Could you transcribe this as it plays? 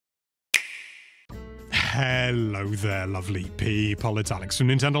Hello there, lovely people. It's Alex from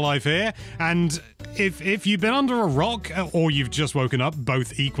Nintendo Live here, and if you've been under a rock or you've just woken up,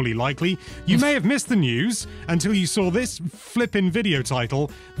 both equally likely, you may have missed the news until you saw this flippin' video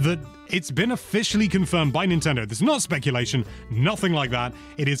title that it's been officially confirmed by Nintendo. There's not speculation, nothing like that.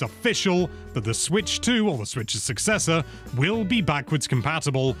 It is official that the Switch 2, or the Switch's successor, will be backwards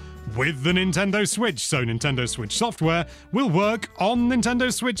compatible with the Nintendo Switch. So Nintendo Switch software will work on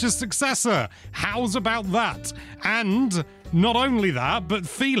Nintendo Switch's successor. How's about that? And not only that, but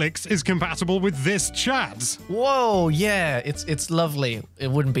Felix is compatible with this chat. Whoa, yeah, it's lovely. It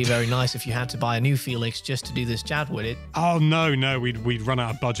wouldn't be very nice if you had to buy a new Felix just to do this chat, would it? Oh, no, we'd run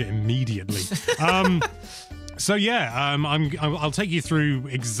out of budget immediately. So yeah, I'll take you through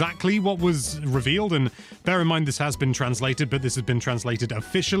exactly what was revealed, and bear in mind this has been translated, but this has been translated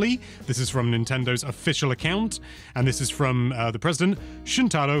officially. This is from Nintendo's official account, and this is from the president,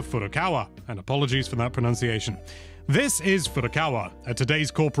 Shuntaro Furukawa, and apologies for that pronunciation. This is Furukawa. At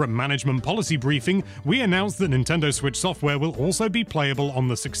today's corporate management policy briefing, we announced that Nintendo Switch software will also be playable on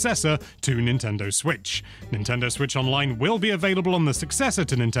the successor to Nintendo Switch. Nintendo Switch Online will be available on the successor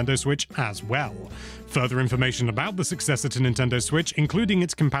to Nintendo Switch as well. Further information about the successor to Nintendo Switch, including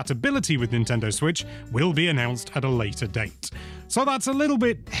its compatibility with Nintendo Switch, will be announced at a later date. So that's a little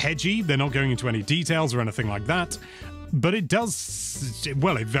bit hedgy. They're not going into any details or anything like that. But it does,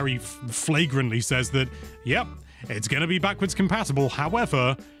 well, it very flagrantly says that, yep, it's going to be backwards compatible.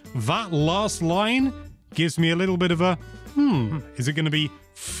 However, that last line gives me a little bit of a, is it going to be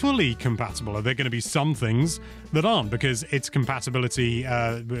fully compatible? Are there going to be some things that aren't? Because its compatibility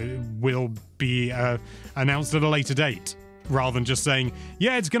will be announced at a later date, rather than just saying,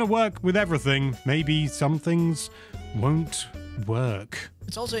 yeah, it's going to work with everything. Maybe some things won't work.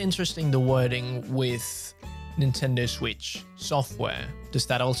 It's also interesting, the wording with Nintendo Switch software. Does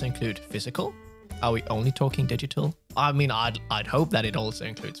that also include physical? Are we only talking digital? I mean, I'd hope that it also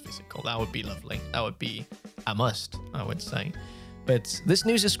includes physical. That would be lovely. That would be a must, I would say. But this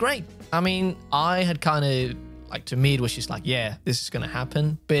news is great. I mean, I had kind of, like, to me, it was just like, yeah, this is going to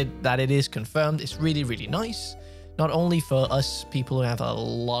happen. But that it is confirmed is really, really nice. Not only for us people who have a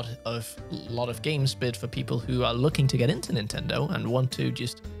lot of games, but for people who are looking to get into Nintendo and want to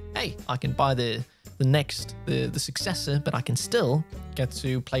just, hey, I can buy the successor, but I can still get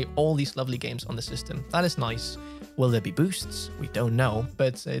to play all these lovely games on the system. That is nice. Will there be boosts? We don't know,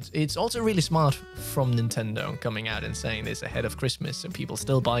 but it's also really smart from Nintendo coming out and saying this ahead of Christmas so people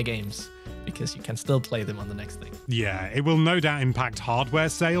still buy games because you can still play them on the next thing. Yeah, it will no doubt impact hardware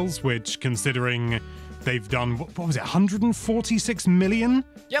sales, which, considering they've done, what was it, 146 million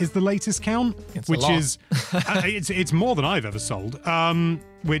is the latest count, it's which is it's more than I've ever sold.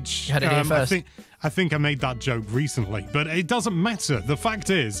 Which you had it here first. I think I made that joke recently, but it doesn't matter. The fact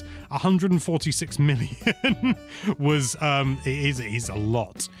is, 146 million was is a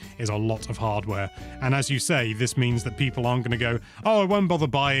lot of hardware. And as you say, this means that people aren't going to go, oh, I won't bother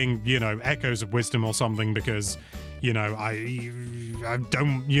buying, you know, Echoes of Wisdom or something because, you know, I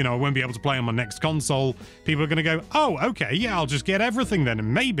don't, you know, I won't be able to play on my next console. People are going to go, oh, okay, yeah, I'll just get everything then.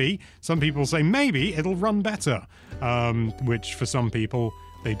 And maybe, some people say maybe it'll run better, which for some people,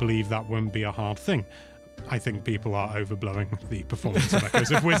 they believe that won't be a hard thing. I think people are overblowing the performance of Echoes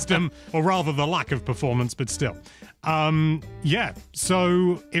of Wisdom, or rather the lack of performance, but still. Yeah,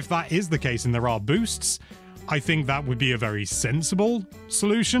 so if that is the case and there are boosts, I think that would be a very sensible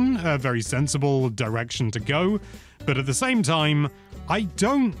solution, a very sensible direction to go. But at the same time, I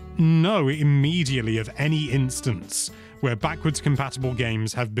don't know immediately of any instance where backwards compatible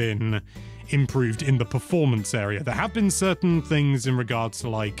games have been improved in the performance area. There have been certain things in regards to,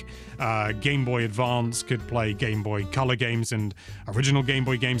 like, Game Boy Advance could play Game Boy Color games and original Game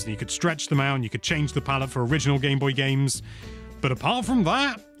Boy games, and you could stretch them out and you could change the palette for original Game Boy games. But apart from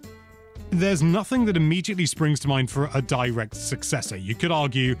that, there's nothing that immediately springs to mind for a direct successor. You could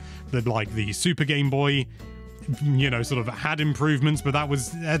argue that, like, the Super Game Boy, you know, sort of had improvements, but that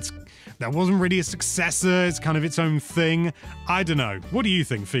wasn't really a successor. It's kind of its own thing. I don't know. What do you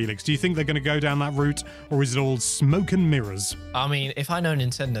think, Felix? Do you think they're going to go down that route, or is it all smoke and mirrors? I mean, if I know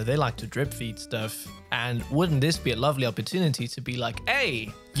Nintendo, they like to drip feed stuff, and wouldn't this be a lovely opportunity to be like,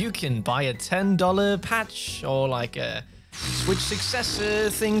 hey, you can buy a $10 patch or like a Switch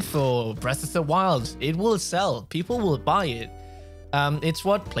successor thing for Breath of the Wild. It will sell. People will buy it. It's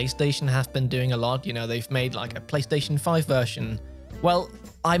what PlayStation have been doing a lot. You know, they've made like a PlayStation 5 version. Well,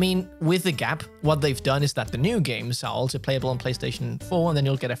 I mean, with the gap, what they've done is that the new games are also playable on PlayStation 4, and then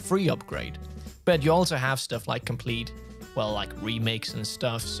you'll get a free upgrade. But you also have stuff like complete, well, like remakes and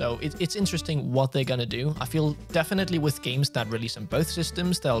stuff. So it's interesting what they're gonna do. I feel definitely with games that release on both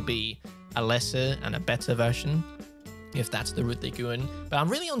systems, there'll be a lesser and a better version, if that's the route they go in. But I'm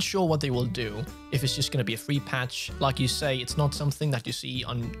really unsure what they will do, if it's just going to be a free patch. Like you say, it's not something that you see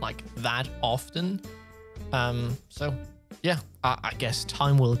on like that often. So yeah, I guess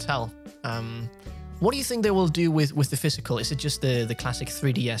time will tell. What do you think they will do with the physical? Is it just the classic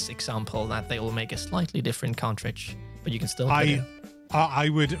 3DS example that they will make a slightly different cartridge, but you can still play it? I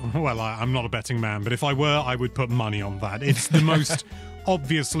would, well, I'm not a betting man, but if I were, I would put money on that. It's the most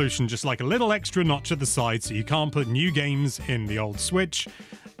obvious solution, just like a little extra notch at the side, so you can't put new games in the old Switch,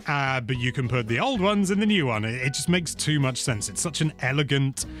 but you can put the old ones in the new one. It just makes too much sense. It's such an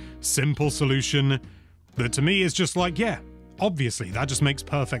elegant, simple solution that to me is just like, yeah, obviously, that just makes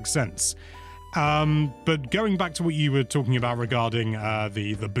perfect sense. But going back to what you were talking about regarding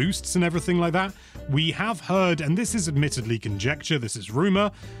the boosts and everything like that, we have heard, and this is admittedly conjecture, this is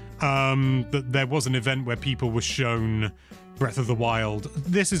rumor, that there was an event where people were shown Breath of the Wild.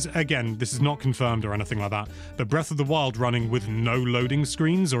 This is not confirmed or anything like that, but Breath of the Wild running with no loading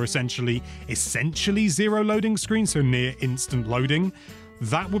screens, or essentially zero loading screens, so near instant loading.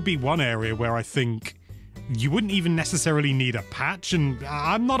 That would be one area where I think you wouldn't even necessarily need a patch, and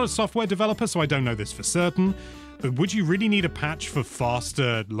I'm not a software developer, so I don't know this for certain, but would you really need a patch for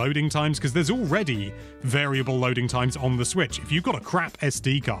faster loading times? Because there's already variable loading times on the Switch. If you've got a crap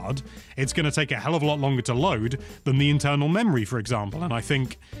SD card, it's going to take a hell of a lot longer to load than the internal memory, for example. And I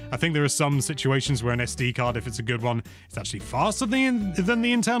think there are some situations where an SD card, if it's a good one, it's actually faster than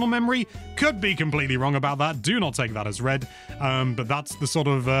the internal memory. Could be completely wrong about that. Do not take that as read. But that's the sort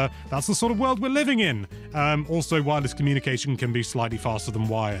of world we're living in. Also, wireless communication can be slightly faster than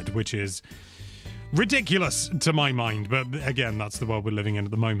wired, which is ridiculous to my mind, but again, that's the world we're living in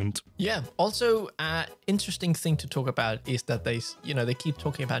at the moment. Yeah. Also, interesting thing to talk about is that they keep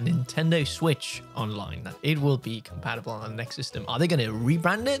talking about Nintendo Switch Online, that it will be compatible on the next system. Are they going to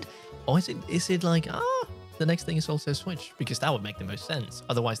rebrand it, or is it like the next thing is also Switch? Because that would make the most sense.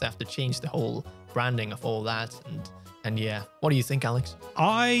 Otherwise, they have to change the whole branding of all that. And yeah, what do you think, Alex?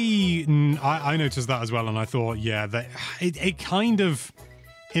 I noticed that as well, and I thought, yeah, that it kind of,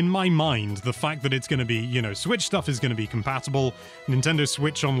 in my mind, the fact that it's going to be, Switch stuff is going to be compatible, Nintendo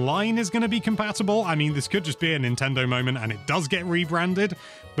Switch Online is going to be compatible. I mean, this could just be a Nintendo moment and it does get rebranded,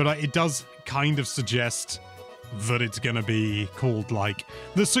 but it does kind of suggest that it's going to be called like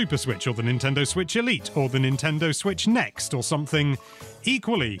the Super Switch or the Nintendo Switch Elite or the Nintendo Switch Next or something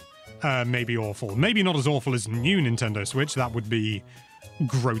equally maybe awful. Maybe not as awful as new Nintendo Switch. That would be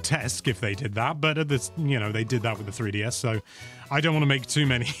grotesque if they did that, but they did that with the 3DS, so I don't want to make too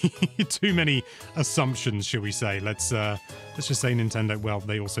many assumptions, shall we say. Let's just say Nintendo, well,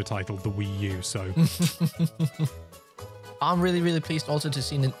 they also titled the Wii U, so I'm really, really pleased also to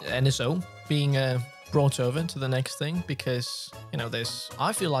see NSO being brought over to the next thing, because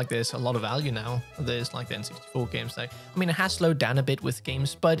I feel like there's a lot of value now. There's like the N64 games that, I mean, it has slowed down a bit with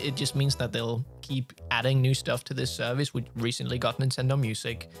games, but it just means that they'll keep adding new stuff to this service. We recently got Nintendo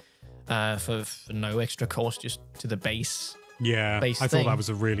Music for no extra cost, just to the base. Yeah, I thought that was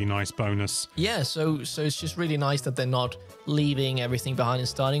a really nice bonus. Yeah, so it's just really nice that they're not leaving everything behind and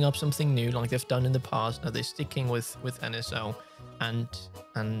starting up something new like they've done in the past. Now they're sticking with NSO,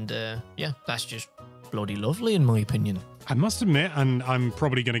 and yeah, that's just bloody lovely in my opinion. I must admit, and I'm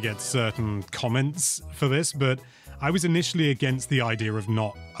probably going to get certain comments for this, but I was initially against the idea of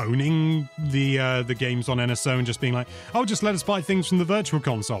not owning the games on NSO and just being like, oh, just let us buy things from the Virtual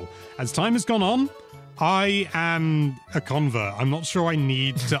Console. As time has gone on, I am a convert. I'm not sure I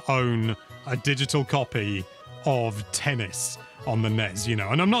need to own a digital copy of Tennis on the NES, and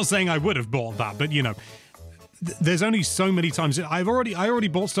I'm not saying I would have bought that, but there's only so many times. I already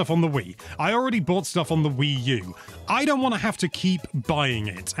bought stuff on the Wii. I already bought stuff on the Wii U. I don't want to have to keep buying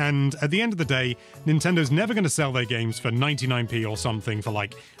it. And at the end of the day, Nintendo's never going to sell their games for 99p or something for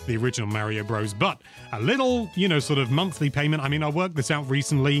like the original Mario Bros. But a little, sort of monthly payment. I mean, I worked this out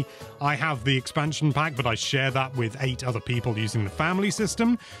recently. I have the expansion pack, but I share that with 8 other people using the family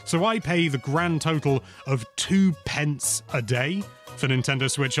system. So I pay the grand total of 2 pence a day for Nintendo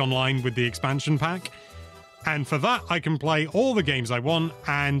Switch Online with the expansion pack. And for that, I can play all the games I want,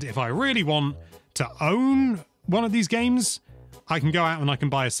 and if I really want to own one of these games, I can go out and I can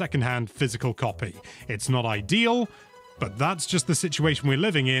buy a secondhand physical copy. It's not ideal, but that's just the situation we're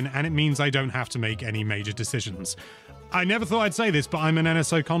living in, and it means I don't have to make any major decisions. I never thought I'd say this, but I'm an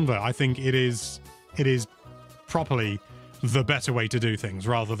NSO convert. I think it is properly the better way to do things,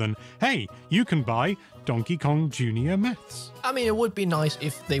 rather than, hey, you can buy Donkey Kong Jr. Maths. I mean, it would be nice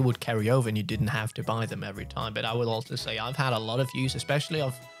if they would carry over and you didn't have to buy them every time, but I will also say I've had a lot of use, especially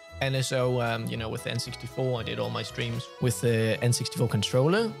of NSO, you know, with the N64. I did all my streams with the N64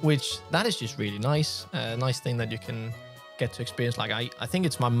 controller, which that is just really nice. Nice thing that you can get to experience. Like I think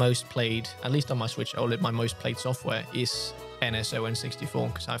it's my most played, at least on my Switch OLED, my most played software is NSO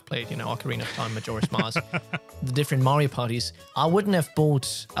N64, because I've played, you know, Ocarina of Time, Majora's Mask, the different Mario parties. I wouldn't have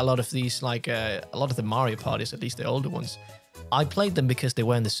bought a lot of these, like a lot of the Mario parties, at least the older ones. I played them because they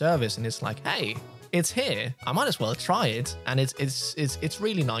were in the service, and it's like, hey, it's here. I might as well try it, and it's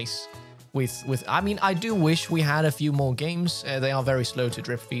really nice. With I mean, I do wish we had a few more games. They are very slow to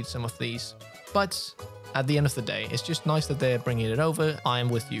drip feed, some of these, but at the end of the day, it's just nice that they're bringing it over. I am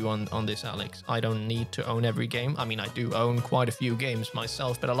with you on this, Alex. I don't need to own every game. I mean, I do own quite a few games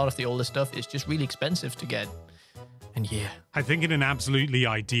myself, but a lot of the older stuff is just really expensive to get. And yeah. I think in an absolutely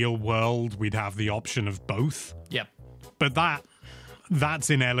ideal world, we'd have the option of both. Yep. But that's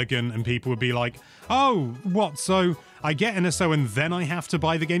inelegant, and people would be like, oh, what? So I get NSO and then I have to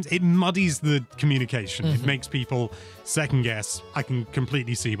buy the games? It muddies the communication. It makes people second guess. I can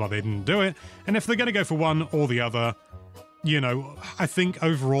completely see why they didn't do it. And if they're going to go for one or the other, you know, I think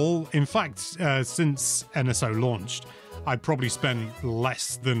overall, in fact, since NSO launched, I probably spent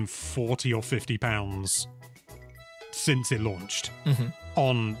less than 40 or 50 pounds since it launched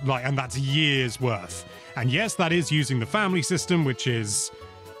on, like, and that's years worth. And yes, that is using the family system, which is,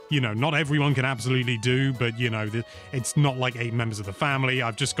 you know, not everyone can absolutely do, but, you know, it's not like 8 members of the family.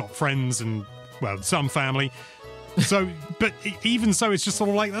 I've just got friends and, well, some family. So, but even so, it's just sort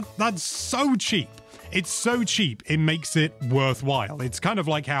of like, that's so cheap. It's so cheap, it makes it worthwhile. It's kind of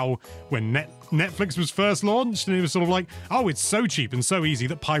like how when Netflix was first launched, and it was sort of like, oh, it's so cheap and so easy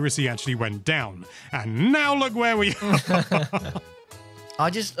that piracy actually went down. And now look where we are. I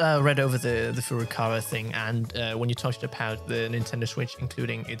just read over the Furukawa thing, and when you talked about the Nintendo Switch,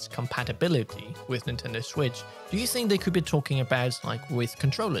 including its compatibility with Nintendo Switch, do you think they could be talking about, like, with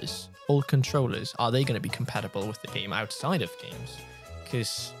controllers, old controllers? Are they going to be compatible with the game outside of games?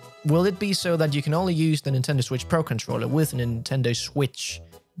 Because will it be so that you can only use the Nintendo Switch Pro controller with Nintendo Switch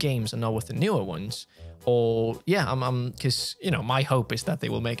games and not with the newer ones? Or, yeah, because, you know, my hope is that they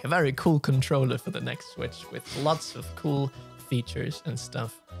will make a very cool controller for the next Switch with lots of cool features and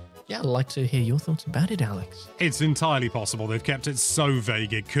stuff. Yeah, I'd like to hear your thoughts about it, Alex. It's entirely possible. They've kept it so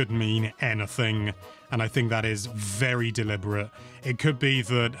vague it could mean anything, and I think that is very deliberate. It could be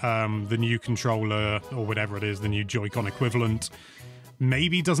that the new controller, or whatever it is, the new Joy-Con equivalent,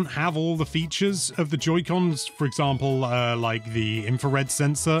 maybe doesn't have all the features of the Joy-Cons. For example, like the infrared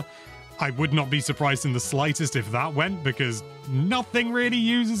sensor. I would not be surprised in the slightest if that went, because nothing really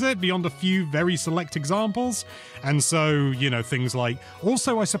uses it beyond a few very select examples. And so, you know, things like...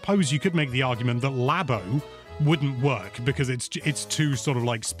 Also, I suppose you could make the argument that Labo wouldn't work, because it's too sort of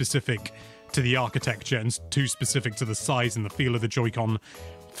like specific to the architecture and too specific to the size and the feel of the Joy-Con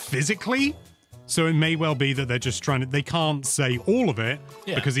physically. So it may well be that they're just trying to... They can't say all of it,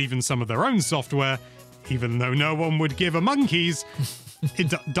 because even some of their own software, even though no one would give a monkeys...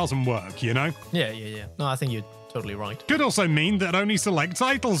 it doesn't work, you know? Yeah. No, I think you're totally right. Could also mean that only select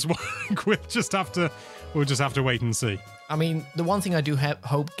titles work. We'll just have to wait and see. I mean, the one thing I do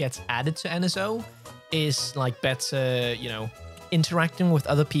hope gets added to NSO is, like, better, you know, interacting with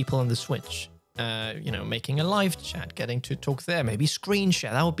other people on the Switch. You know, making a live chat, getting to talk there, maybe screen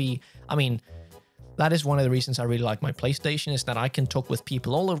share. That would be, I mean, that is one of the reasons I really like my PlayStation, is that I can talk with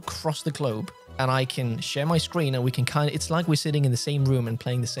people all across the globe. And I can share my screen, and we can it's like we're sitting in the same room and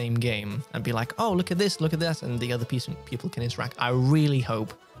playing the same game, and be like, oh, look at this, look at that, and the other people can interact. I really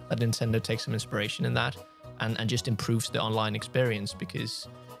hope that Nintendo takes some inspiration in that and just improves the online experience, because,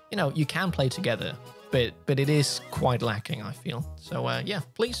 you know, you can play together, but it is quite lacking, I feel. So, yeah,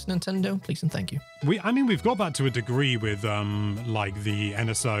 please, Nintendo, please and thank you. We've got that to a degree with, like, the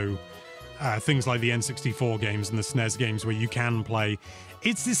NSO, things like the N64 games and the SNES games where you can play.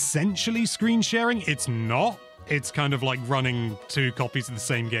 It's essentially screen sharing. It's not. It's kind of like running 2 copies of the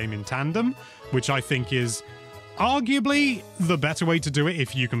same game in tandem, which I think is arguably the better way to do it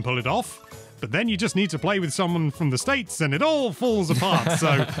if you can pull it off. But then you just need to play with someone from the States and it all falls apart.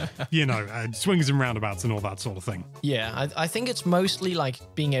 So, you know, swings and roundabouts and all that sort of thing. Yeah, I think it's mostly like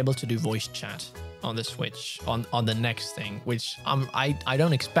being able to do voice chat on the Switch on the next thing, which I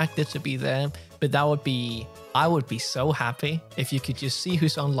don't expect it to be there, but I would be so happy if you could just see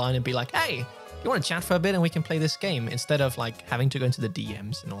who's online and be like, hey, you want to chat for a bit and we can play this game, instead of like having to go into the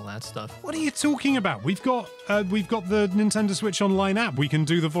DMs and all that stuff. What are you talking about? We've got the Nintendo Switch Online app. We can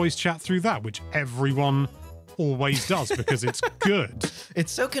do the voice chat through that, which everyone always does because it's good.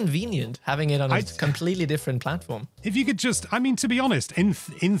 It's so convenient having it on a completely different platform. If you could just, I mean, to be honest, in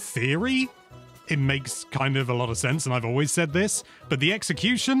theory, it makes kind of a lot of sense, and I've always said this, but the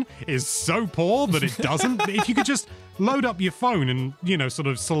execution is so poor that it doesn't. If you could just load up your phone and, you know, sort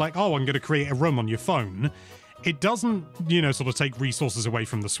of select, oh, I'm going to create a room on your phone, it doesn't, you know, sort of take resources away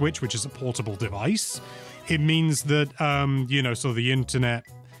from the Switch, which is a portable device. It means that, you know, sort of the internet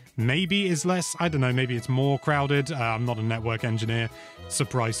maybe is less, I don't know, maybe it's more crowded. I'm not a network engineer.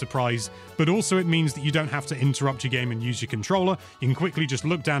 Surprise, surprise. But also it means that you don't have to interrupt your game and use your controller. You can quickly just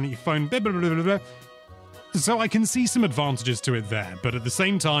look down at your phone, blah, blah, blah, blah, blah. So I can see some advantages to it there, but at the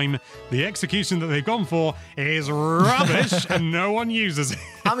same time, the execution that they've gone for is rubbish and no one uses it.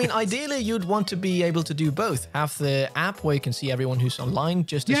 I mean, ideally, you'd want to be able to do both. Have the app where you can see everyone who's online,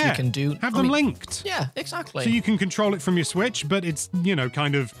 just as you can do... have them linked. Yeah, exactly. So you can control it from your Switch, but it's, you know,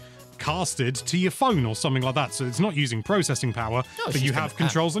 kind of casted to your phone or something like that. So it's not using processing power, but you have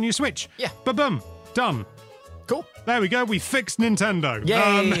controls on your Switch. Yeah. Ba-boom. Done. Cool. There we go. We fixed Nintendo.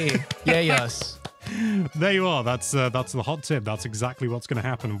 Yay. Yay, us. There you are. That's the hot tip. That's exactly what's going to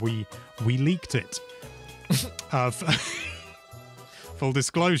happen. We leaked it. Full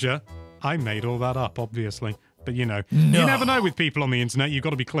disclosure, I made all that up, obviously. But, you know, you never know with people on the internet. You've got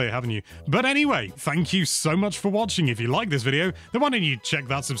to be clear, haven't you? But anyway, thank you so much for watching. If you like this video, then why don't you check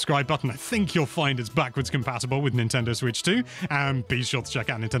that subscribe button? I think you'll find it's backwards compatible with Nintendo Switch 2. And be sure to check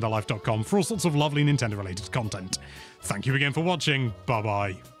out nintendolife.com for all sorts of lovely Nintendo-related content. Thank you again for watching.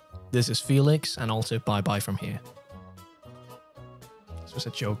 Bye-bye. This is Felix, and also bye-bye from here. This was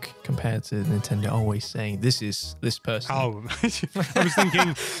a joke compared to Nintendo always saying, this is this person. Oh, I was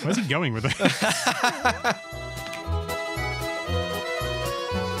thinking, where's he going with it?